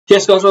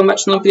Yes guys, welcome back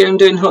to another video I'm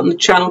doing on the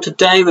channel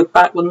today. We're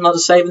back with another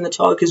Saving the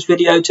Tigers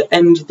video to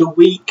end the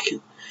week.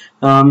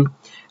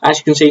 As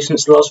you can see,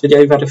 since the last video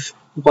we've had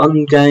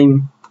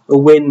a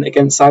win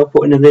against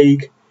Southport in the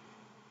league.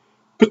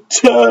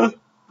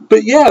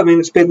 But yeah, I mean,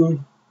 it's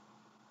been,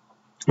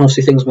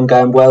 obviously things have been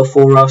going well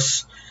for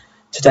us.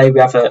 Today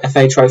we have a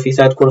FA Trophy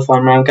third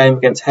qualifying round game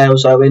against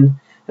Halesowen,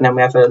 and then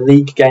we have a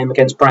league game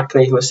against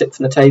Brackley, who are 6th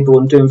in the table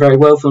and doing very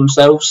well for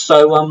themselves.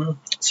 So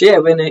yeah,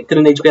 we're going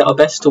to need to be at our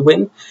best to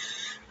win.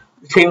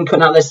 The team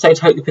putting out there today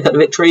to hopefully pick up the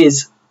victory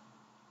is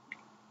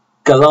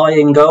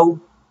Galai in goal,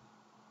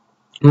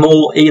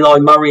 Moore, Eli,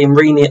 Murray and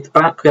Reaney at the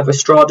back. We have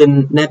Estrada,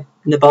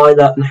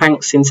 Nabila and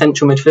Hanks in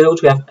central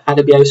midfield. We have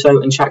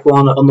Adebioso and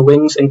Chakwana on the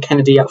wings and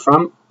Kennedy up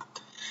front.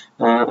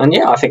 And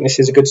yeah, I think this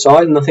is a good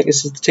side, and I think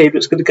this is the team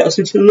that's going to get us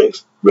into the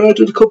next round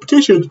of the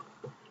competition.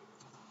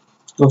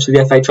 Obviously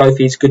the FA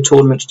Trophy is a good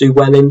tournament to do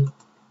well in.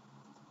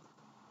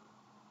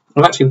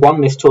 I've actually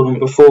won this tournament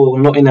before,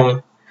 not in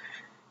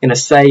a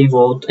save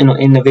or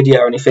in a video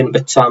or anything,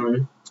 but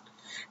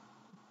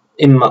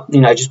in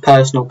my, just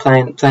personal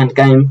playing the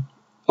game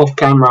off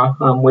camera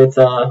with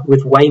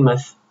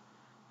Weymouth.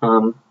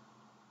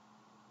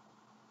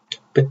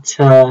 But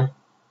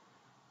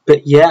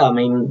yeah, I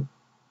mean,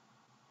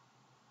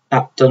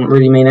 that doesn't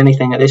really mean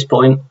anything at this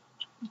point.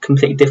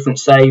 Completely different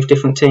save,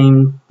 different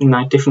team,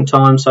 different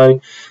time. So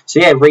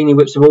yeah, Reaney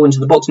whips the ball into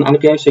the box and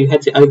Adebioso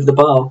heads it over the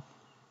bar.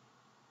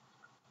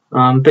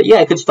 But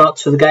yeah, good start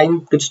to the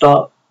game. Good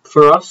start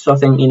for us. I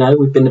think,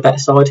 we've been the better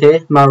side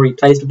here. Murray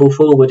plays the ball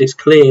forward. It's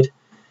cleared.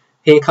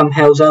 Here come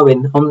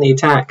Halesowen on the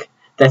attack.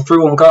 They're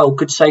through on goal.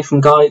 Good save from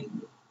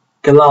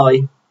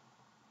Galai.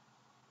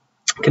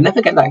 Can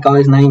never get that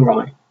guy's name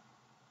right,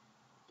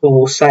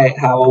 or say it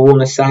how I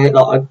want to say it.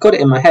 Like, I've got it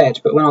in my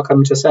head, but when I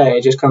come to say it,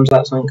 it just comes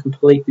out something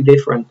completely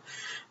different.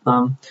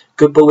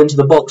 Good ball into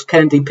the box.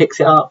 Kennedy picks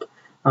it up,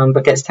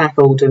 but gets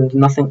tackled, and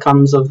nothing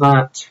comes of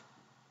that.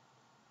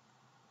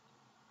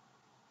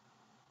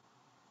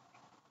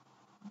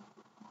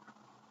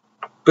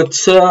 But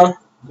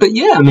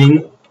yeah, I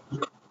mean,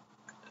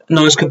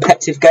 nice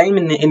competitive game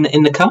in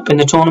the cup, in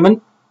the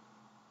tournament.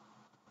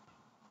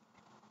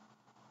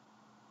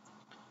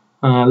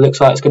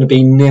 Looks like it's going to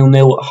be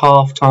 0-0 at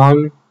half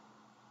time.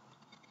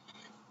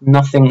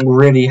 Nothing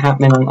really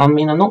happening. I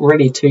mean, I'm not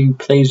really too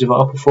pleased with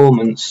our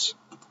performance,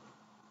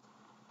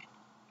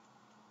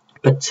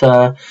 but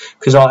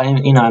because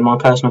in my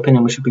personal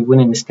opinion, we should be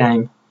winning this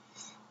game,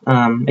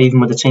 even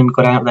with the team we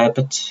got out there.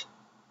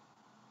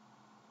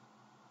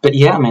 But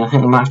yeah, I mean, I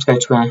think we might have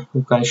to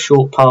go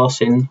short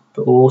passing,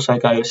 but we'll also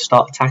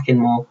start attacking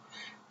more,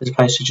 as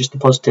opposed to just the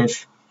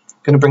positive.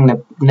 Going to bring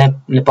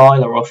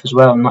Nabila off as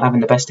well, not having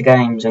the best of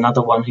games.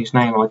 Another one whose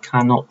name I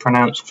cannot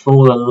pronounce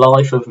for the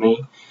life of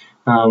me.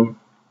 Well,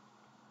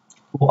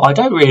 I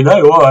don't really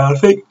know why. I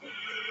think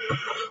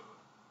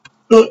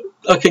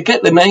I could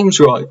get the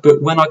names right,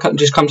 but when I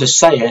just come to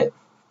say it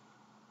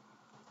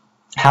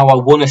how I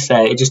want to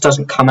say it, it just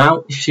doesn't come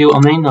out. You see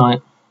what I mean?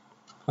 Like,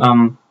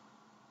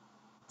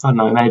 I don't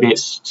know, maybe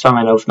it's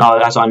something of,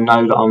 as I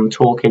know that I'm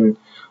talking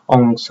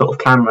on sort of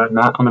camera and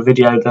that, on a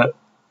video, that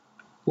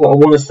what I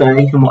want to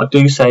say and what I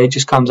do say, it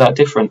just comes out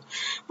different.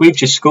 We've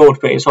just scored,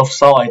 but it's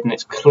offside, and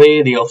it's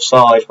clearly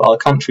offside by a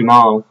country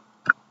mile.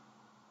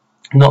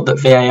 Not that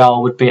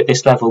VAR would be at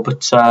this level,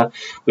 but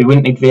we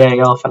wouldn't need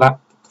VAR for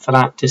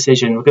that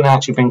decision. We're going to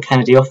actually bring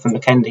Kennedy off from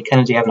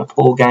Kennedy having a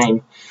poor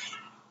game.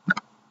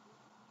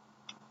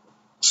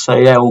 So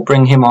yeah, we'll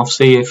bring him off,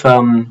 see if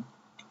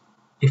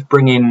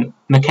bringing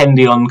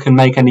McKendy on can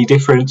make any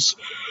difference.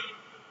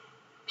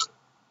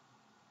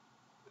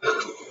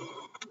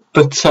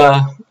 But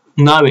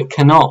no, it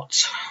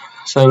cannot.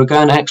 So we're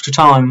going to extra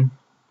time,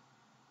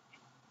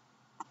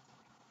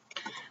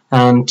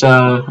 and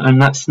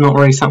that's not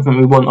really something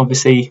we want,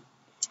 obviously,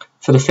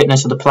 for the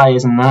fitness of the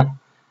players and that.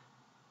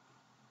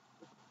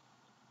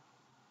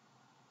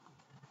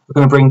 We're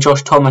going to bring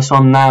Josh Thomas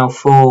on now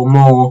for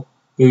Moore,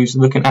 who's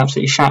looking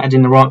absolutely shattered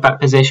in the right back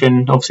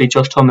position. Obviously,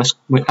 Josh Thomas,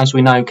 as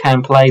we know,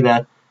 can play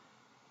there.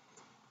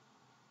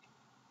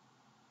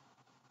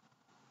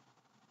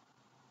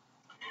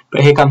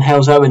 But here come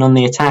Halesowen on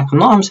the attack. I'm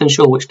not 100%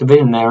 sure which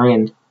division they're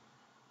in.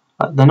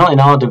 They're not in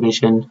our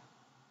division.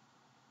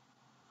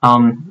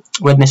 When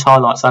this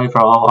highlight's over,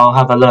 I'll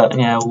have a look.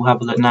 Yeah, we'll have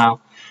a look now.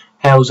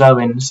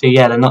 Halesowen. So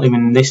yeah, they're not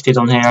even listed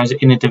on here as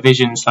in a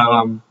division.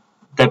 So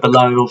they're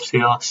below,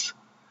 obviously, us,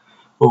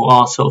 or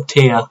our sort of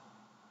tier.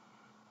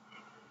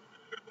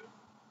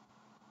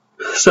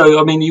 So,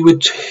 I mean, you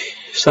would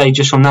say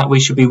just on that we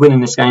should be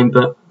winning this game,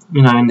 but,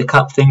 in the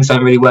cup things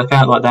don't really work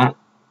out like that.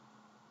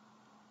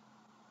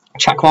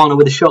 Chakwana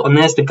with a shot, and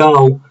there's the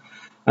goal.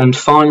 And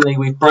finally,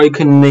 we've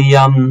broken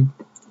the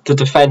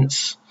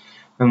defence,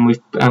 and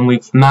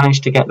we've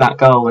managed to get that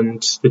goal.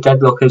 And the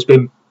deadlock has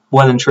been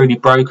well and truly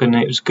broken.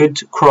 It was a good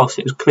cross.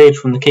 It was cleared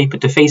from the keeper.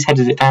 Defease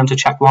headed it down to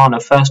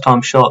Chakwana. First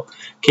time shot.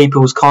 Keeper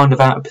was kind of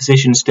out of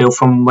position still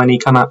from when he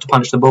came out to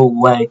punch the ball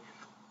away.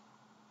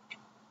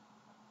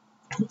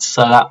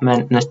 So that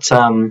meant that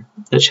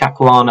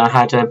Chakwana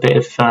had a bit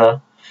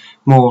of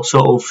more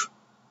sort of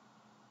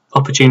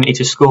opportunity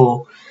to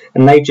score,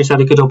 and they've just had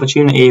a good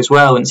opportunity as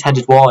well, and it's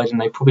headed wide, and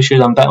they probably should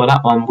have done better with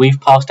that one. We've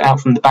passed it out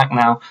from the back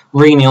now.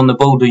 Reaney on the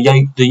ball,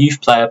 the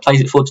youth player,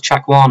 plays it forward to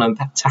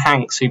Chakwana, to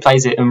Hanks, who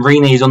plays it, and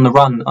Reaney is on the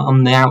run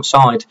on the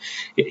outside.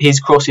 His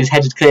cross is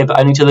headed clear, but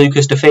only to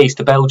Lucas de Feest,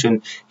 the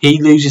Belgian.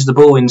 He loses the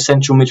ball in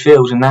central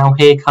midfield, and now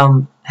here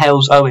come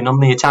Halesowen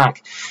on the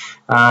attack.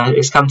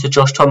 It's come to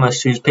Josh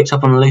Thomas, who's picked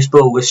up on a loose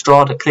ball.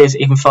 Estrada clears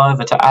it even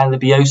further to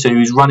Alabiosu,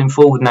 who's running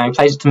forward now. He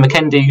plays it to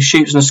McKendy, who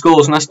shoots and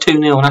scores, and that's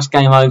 2-0, and that's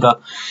game over.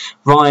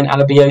 Ryan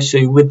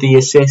Alabiosu with the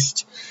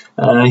assist.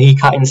 He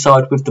cut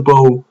inside with the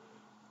ball.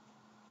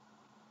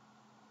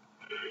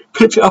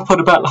 Picked it up on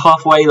about the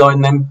halfway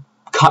line, then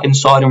cut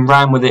inside and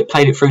ran with it.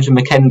 Played it through to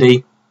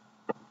McKendy,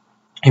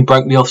 who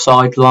broke the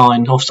offside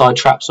line, offside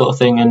trap sort of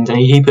thing, and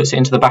he puts it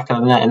into the back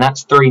of the net, and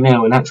that's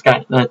 3-0, and that's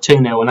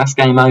 2-0, and that's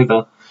game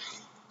over.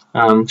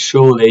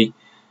 Surely,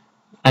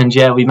 and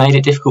yeah, we made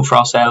it difficult for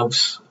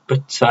ourselves,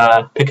 but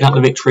picking up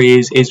the victory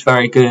is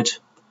very good,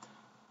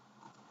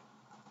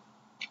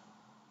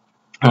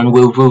 and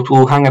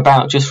we'll hang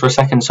about just for a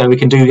second so we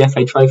can do the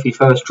FA Trophy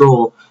first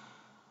draw.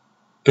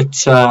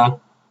 But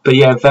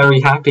yeah,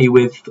 very happy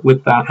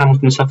with that.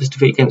 Hamilton suffers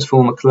defeat against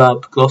former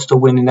club. Gloucester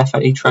winning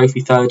FA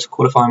Trophy third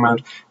qualifying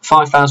round.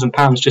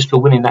 £5,000 just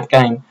for winning that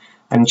game,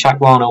 and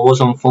Chakwana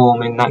was on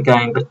form in that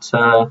game,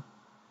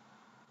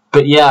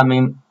 but yeah, I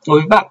mean,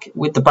 we'll be back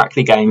with the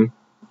Brackley game.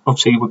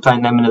 Obviously, we're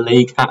playing them in the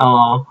league at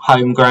our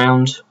home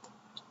ground.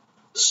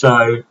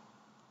 So,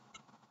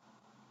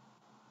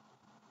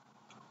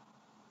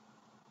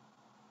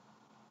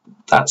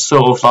 that's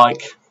sort of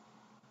like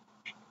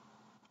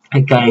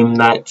a game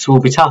that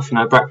will be tough. You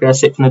know, Brackley are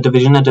 6th in the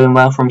division. They're doing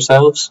well for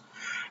themselves.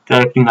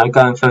 They're, you know,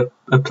 going for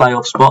a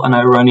playoff spot. I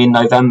know we're only in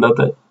November,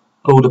 but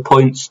all the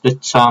points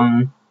that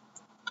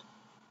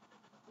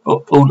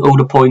all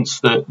the points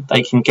that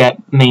they can get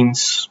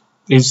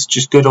is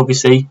just good,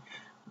 obviously.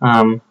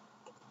 But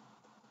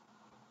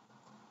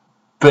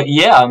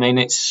yeah, I mean,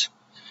 I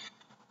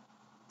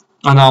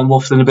know I'm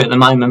waffling a bit at the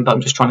moment, but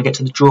I'm just trying to get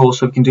to the draw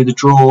so we can do the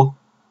draw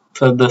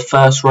for the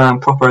first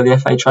round proper of the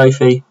FA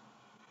Trophy.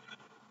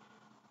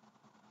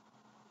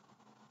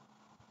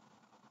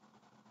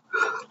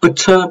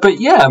 But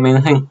yeah, I mean,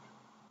 I think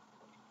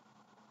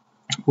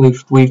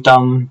we've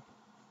done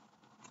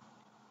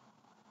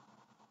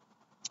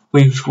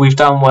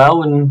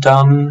well, and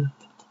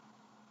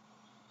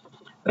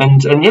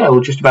yeah,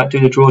 we'll just about do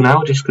the draw now.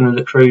 We're just going to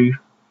look through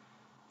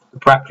the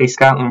Brackley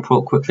scouting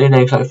report quickly.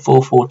 They've had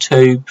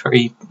 4-4-2,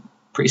 pretty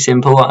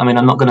simple. I mean,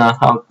 I'll look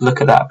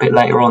at that a bit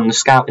later on. The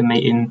scouting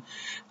meeting,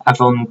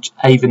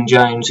 Avon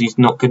Jones, he's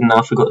not good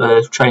enough. We've got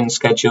the training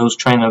schedules,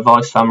 training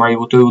advice summary.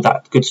 We'll do all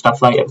that good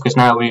stuff later, because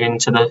now we're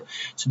into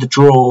the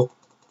draw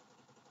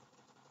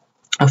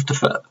of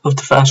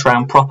the first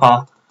round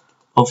proper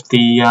of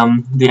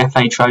the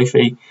FA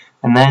Trophy.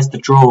 And there's the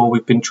draw.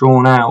 We've been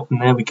drawn out,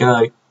 and there we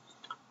go.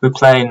 We're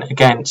playing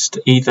against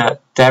either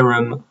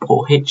Derham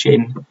or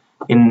Hitchin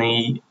in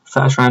the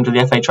first round of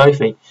the FA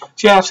Trophy.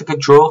 So yeah, that's a good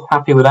draw.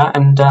 Happy with that,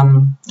 and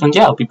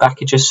yeah, I'll be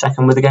back in just a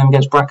second with a game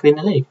against Brackley in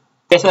the league.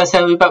 Yes, as I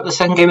said, we're back with the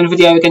second game in the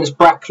video against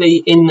Brackley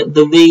in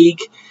the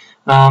league.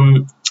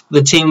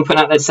 The team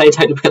putting out there today to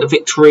hope to pick up the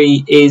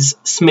victory is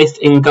Smith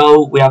in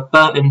goal. We have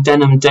Burton,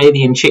 Denham,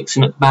 Daly and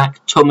Chickson at the back.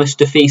 Thomas,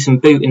 DeFeece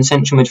and Boot in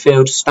central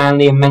midfield.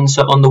 Stanley and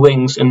Mensah on the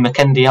wings, and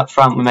McKendy up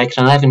front. We're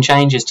making 11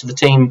 changes to the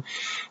team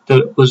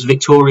that was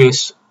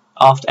victorious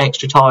after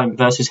extra time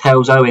versus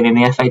Halesowen in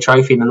the FA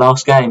Trophy in the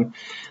last game.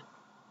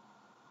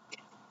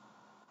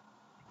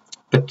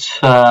 But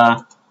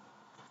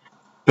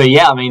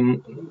yeah, I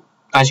mean,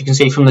 as you can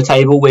see from the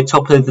table, we're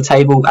top of the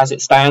table as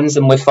it stands,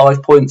 and we're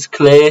 5 points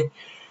clear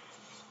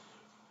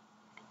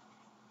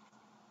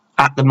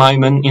at the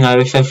moment. You know,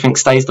 if everything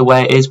stays the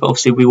way it is, but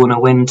obviously we want to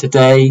win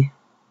today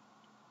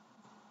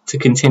to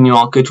continue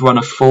our good run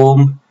of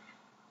form.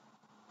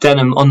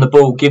 Denham on the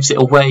ball gives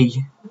it away,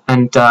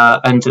 and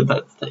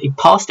he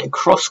passed it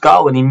across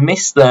goal and he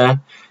missed there.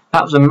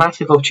 That was a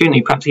massive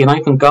opportunity, practically an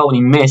open goal, and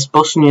he missed.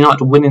 Boston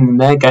United winning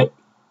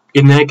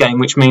in their game,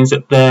 which means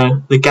that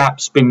the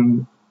gap's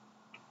been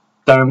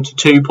down to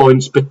 2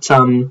 points, but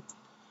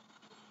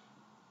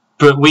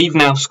we've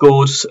now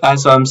scored,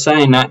 as I'm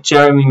saying that,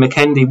 Jeremy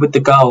McKendy with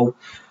the goal.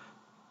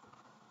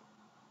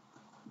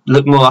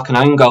 Looked more like an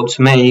own goal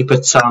to me,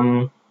 but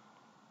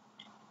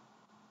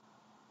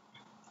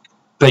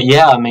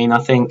yeah, I mean, I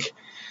think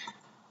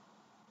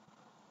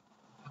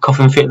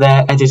coffin fit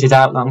there, edited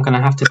out, that I'm going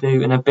to have to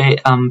do in a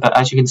bit, but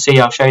as you can see,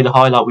 I'll show you the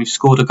highlight. We've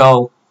scored a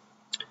goal,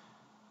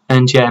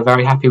 and yeah,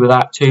 very happy with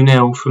that.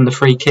 2-0 from the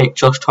free kick,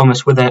 Josh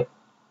Thomas with it.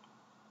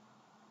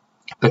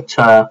 But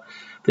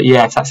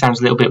yeah, if that sounds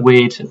a little bit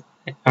weird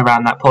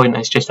around that point,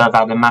 it's just I've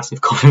had a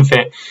massive coffin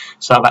fit,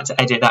 so I've had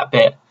to edit that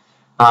bit.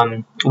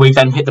 We've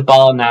then hit the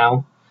bar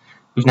now.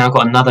 We've now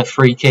got another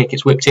free kick.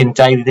 It's whipped in.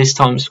 Daly this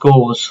time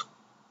scores,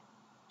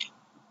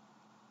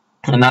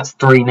 and that's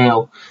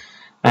 3-0.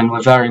 And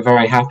we're very,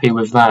 very happy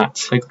with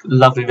that. A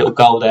lovely little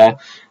goal there,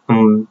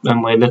 and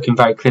we're looking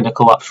very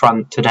clinical up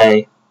front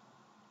today.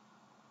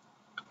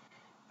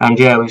 And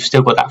yeah, we've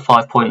still got that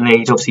 5-point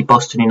lead. Obviously,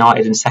 Boston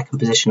United in second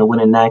position are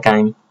winning their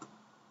game.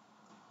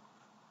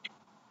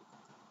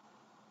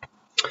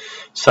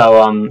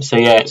 So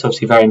yeah, it's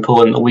obviously very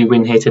important that we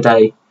win here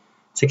today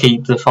to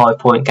keep the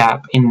 5-point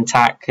gap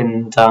intact.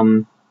 And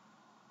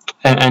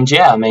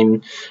yeah, I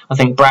mean, I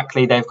think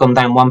Brackley, they've gone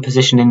down one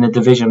position in the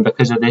division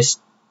because of this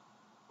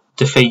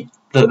defeat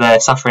that they're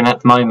suffering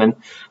at the moment.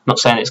 I'm not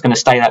saying it's going to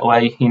stay that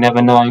way, you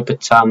never know,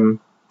 but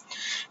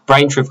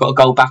Braintree have got a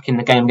goal back in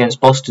the game against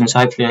Boston, so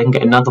hopefully they can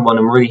get another one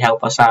and really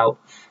help us out.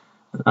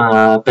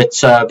 But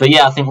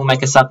yeah, I think we'll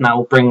make a sub now.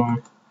 We'll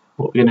bring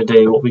what we're going to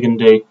do.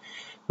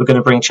 We're going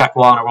to bring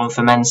Chakwana on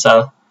for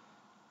Mensah,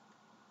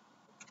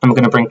 and we're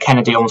going to bring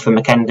Kennedy on for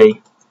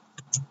McKendy.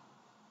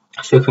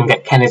 So we can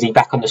get Kennedy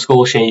back on the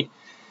score sheet.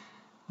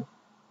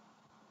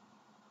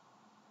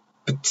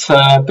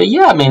 But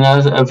yeah, I mean,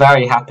 a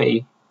very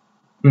happy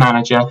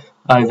manager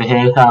over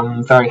here.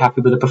 Very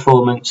happy with the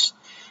performance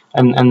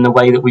and the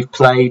way that we've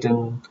played,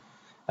 and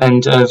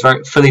a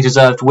very fully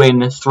deserved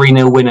win, a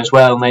 3-0 win as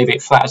well. Maybe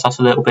it flatters us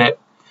a little bit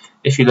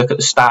if you look at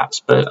the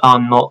stats, but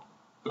I'm not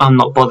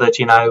bothered.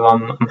 You know,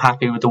 I'm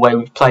happy with the way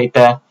we've played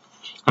there.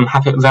 I'm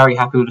very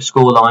happy with the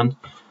scoreline,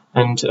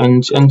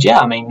 and yeah,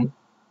 I mean,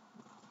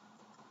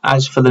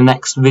 as for the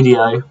next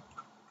video,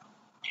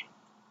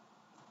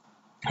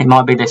 it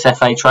might be this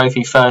FA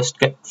Trophy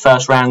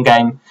first round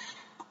game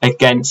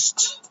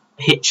against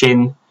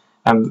Hitchin,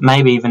 and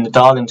maybe even the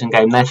Darlington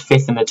game. They're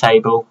 5th in the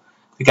table.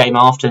 The game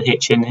after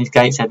Hitchin is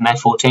Gateshead, and they're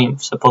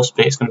 14th, so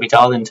possibly it's going to be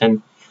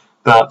Darlington.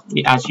 But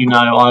as you know,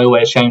 I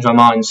always change my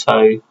mind, so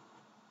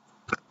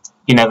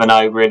you never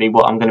know really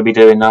what I'm going to be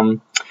doing.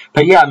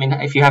 But yeah, I mean,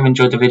 if you have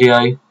enjoyed the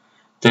video,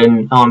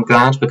 then I'm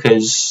glad,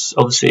 because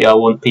obviously I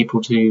want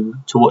people to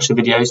watch the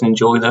videos and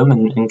enjoy them,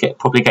 and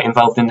probably get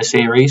involved in the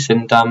series.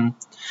 And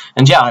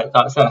yeah, like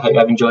I said, I hope you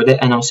have enjoyed it,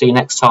 and I'll see you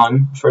next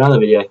time for another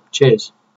video. Cheers.